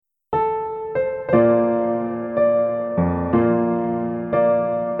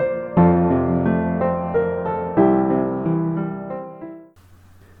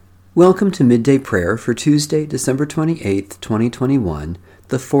Welcome to Midday Prayer for Tuesday, December 28th, 2021,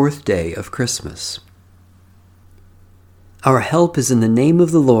 the fourth day of Christmas. Our help is in the name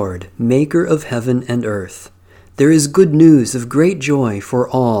of the Lord, Maker of heaven and earth. There is good news of great joy for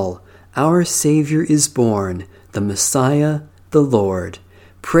all. Our Savior is born, the Messiah, the Lord.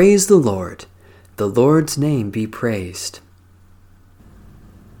 Praise the Lord. The Lord's name be praised.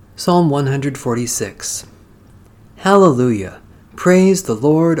 Psalm 146. Hallelujah. Praise the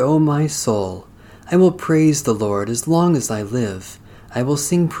Lord, O my soul. I will praise the Lord as long as I live. I will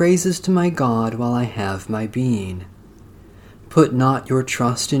sing praises to my God while I have my being. Put not your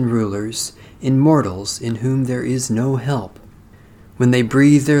trust in rulers, in mortals in whom there is no help. When they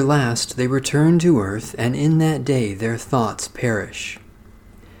breathe their last, they return to earth, and in that day their thoughts perish.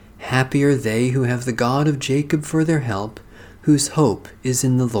 Happy are they who have the God of Jacob for their help, whose hope is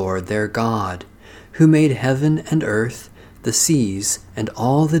in the Lord their God, who made heaven and earth, the seas, and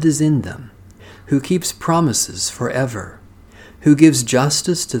all that is in them, who keeps promises forever, who gives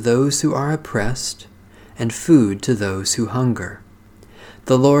justice to those who are oppressed, and food to those who hunger.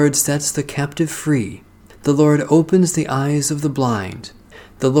 The Lord sets the captive free. The Lord opens the eyes of the blind.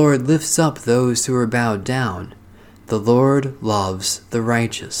 The Lord lifts up those who are bowed down. The Lord loves the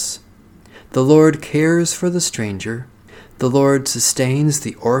righteous. The Lord cares for the stranger. The Lord sustains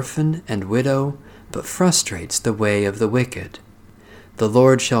the orphan and widow, but frustrates the way of the wicked. The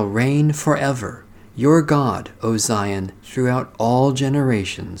Lord shall reign forever, your God, O Zion, throughout all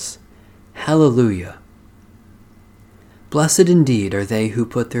generations. Hallelujah. Blessed indeed are they who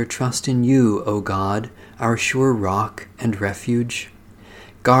put their trust in you, O God, our sure rock and refuge.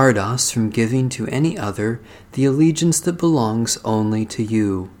 Guard us from giving to any other the allegiance that belongs only to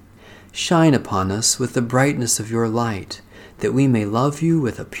you. Shine upon us with the brightness of your light, that we may love you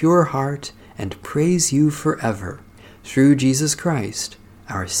with a pure heart and praise you forever, through Jesus Christ,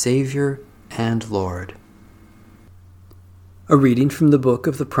 our Savior and Lord. A reading from the book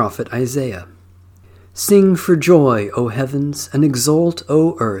of the prophet Isaiah. Sing for joy, O heavens, and exult,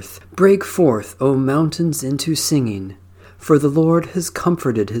 O earth. Break forth, O mountains, into singing. For the Lord has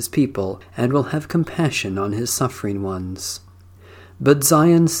comforted his people, and will have compassion on his suffering ones. But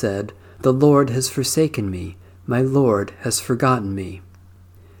Zion said, The Lord has forsaken me, my Lord has forgotten me.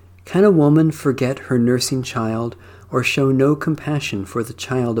 Can a woman forget her nursing child, or show no compassion for the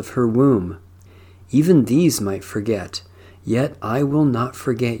child of her womb? Even these might forget, yet I will not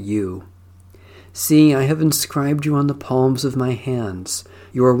forget you. See, I have inscribed you on the palms of my hands.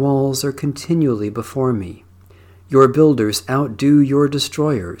 Your walls are continually before me. Your builders outdo your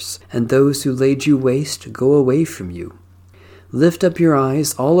destroyers, and those who laid you waste go away from you. Lift up your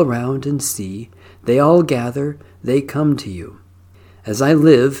eyes all around and see. They all gather, they come to you. As I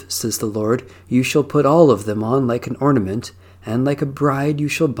live, says the Lord, you shall put all of them on like an ornament, and like a bride you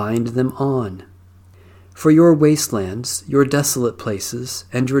shall bind them on. For your wastelands, your desolate places,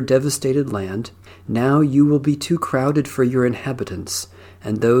 and your devastated land, now you will be too crowded for your inhabitants,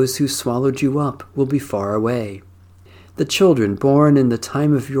 and those who swallowed you up will be far away. The children born in the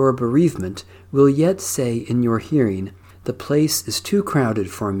time of your bereavement will yet say in your hearing, The place is too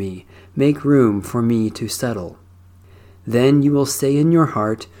crowded for me, make room for me to settle. Then you will say in your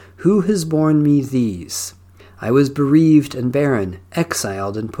heart, Who has borne me these? I was bereaved and barren,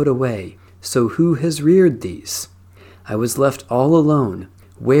 exiled and put away. So who has reared these? I was left all alone.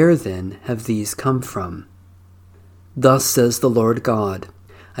 Where then have these come from? Thus says the Lord God,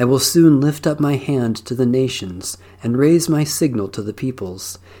 I will soon lift up my hand to the nations, and raise my signal to the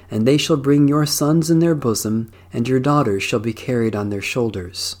peoples, and they shall bring your sons in their bosom, and your daughters shall be carried on their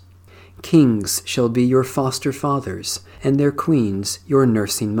shoulders. Kings shall be your foster fathers, and their queens your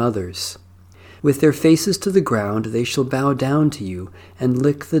nursing mothers. With their faces to the ground they shall bow down to you, and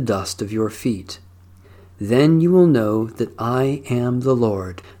lick the dust of your feet. Then you will know that I am the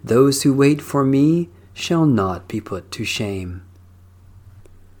Lord. Those who wait for me shall not be put to shame.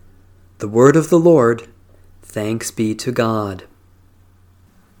 The word of the Lord. Thanks be to God.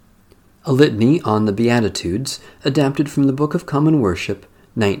 A litany on the Beatitudes, adapted from the Book of Common Worship,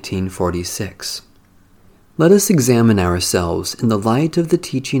 1946. Let us examine ourselves in the light of the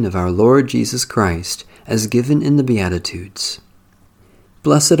teaching of our Lord Jesus Christ as given in the Beatitudes.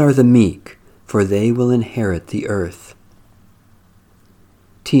 Blessed are the meek, for they will inherit the earth.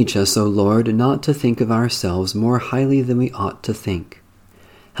 Teach us, O Lord, not to think of ourselves more highly than we ought to think.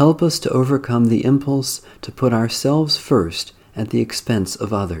 Help us to overcome the impulse to put ourselves first at the expense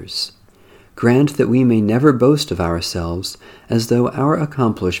of others. Grant that we may never boast of ourselves as though our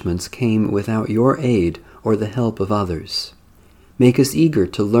accomplishments came without your aid or the help of others. Make us eager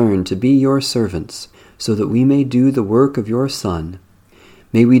to learn to be your servants, so that we may do the work of your Son.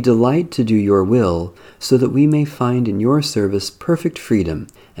 May we delight to do your will, so that we may find in your service perfect freedom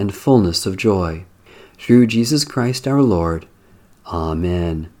and fullness of joy. Through Jesus Christ our Lord.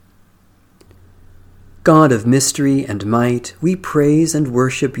 Amen. God of mystery and might, we praise and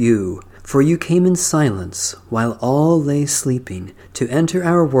worship you, for you came in silence while all lay sleeping to enter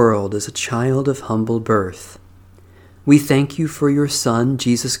our world as a child of humble birth. We thank you for your Son,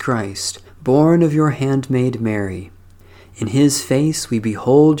 Jesus Christ, born of your handmaid Mary. In his face we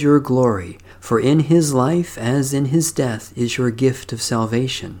behold your glory, for in his life as in his death is your gift of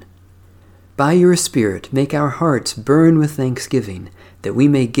salvation. By your Spirit make our hearts burn with thanksgiving, that we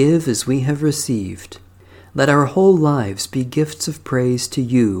may give as we have received. Let our whole lives be gifts of praise to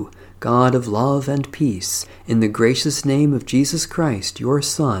you, God of love and peace, in the gracious name of Jesus Christ, your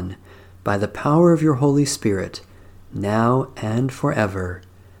Son, by the power of your Holy Spirit, now and forever.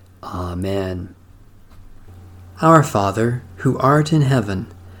 Amen. Our Father, who art in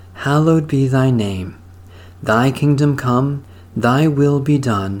heaven, hallowed be thy name. Thy kingdom come, thy will be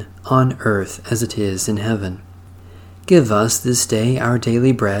done, on earth as it is in heaven. Give us this day our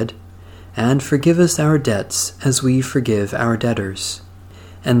daily bread, and forgive us our debts as we forgive our debtors.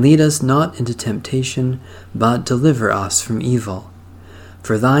 And lead us not into temptation, but deliver us from evil.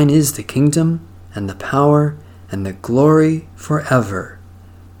 For thine is the kingdom, and the power, and the glory forever.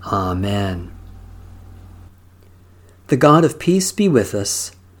 Amen. The God of peace be with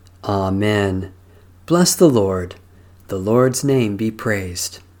us. Amen. Bless the Lord. The Lord's name be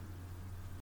praised.